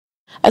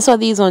I saw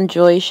these on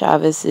Joie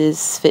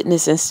Chavis's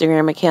fitness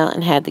Instagram account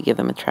and had to give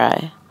them a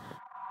try.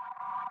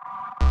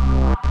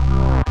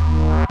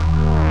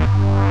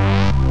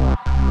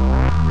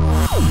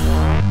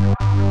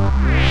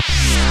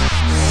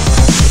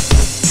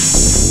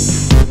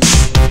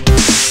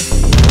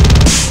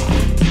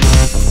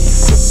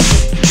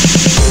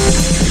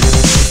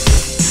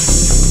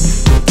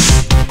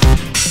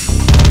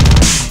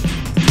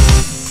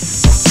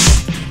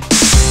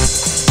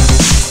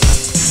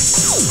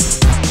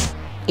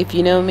 If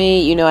you know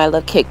me, you know I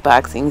love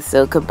kickboxing,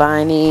 so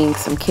combining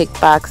some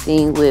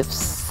kickboxing with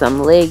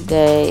some leg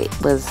day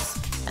was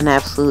an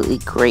absolutely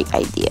great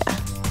idea.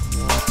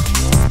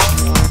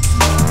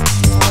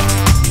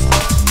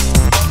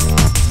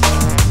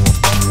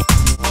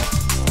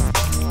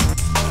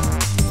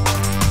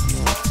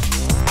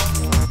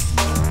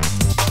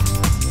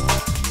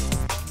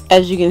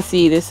 As you can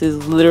see, this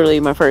is literally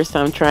my first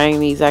time trying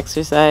these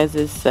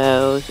exercises,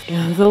 so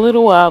it was a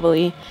little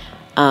wobbly.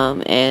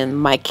 And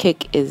my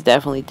kick is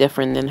definitely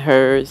different than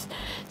hers.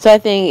 So I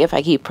think if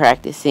I keep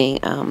practicing,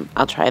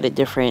 I'll try the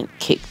different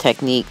kick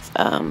techniques.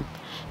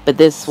 But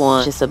this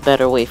one is just a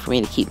better way for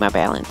me to keep my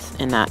balance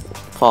and not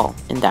fall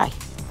and die.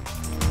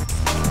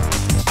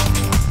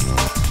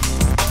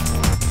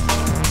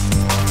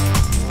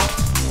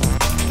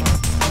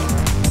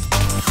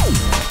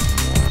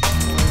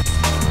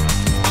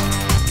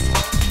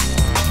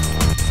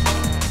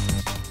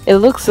 It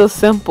looks so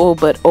simple,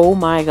 but oh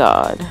my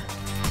god.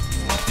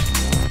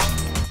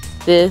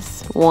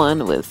 This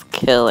one was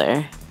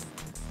killer.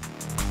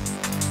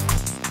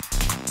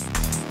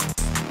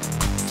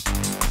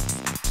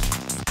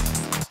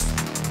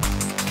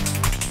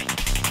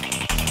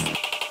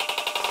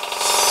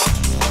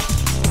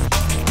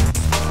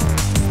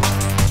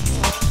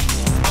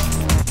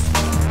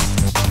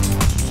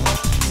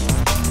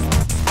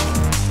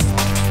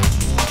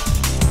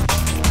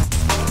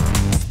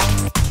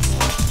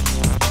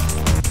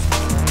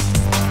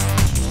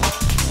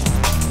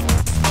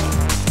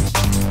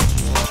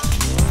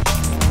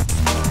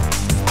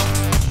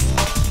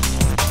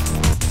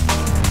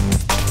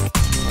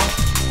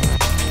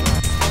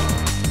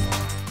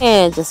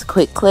 And just a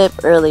quick clip,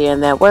 earlier in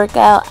that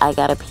workout, I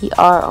got a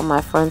PR on my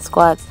front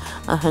squats,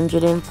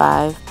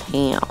 105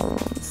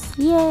 pounds.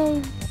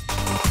 Yay!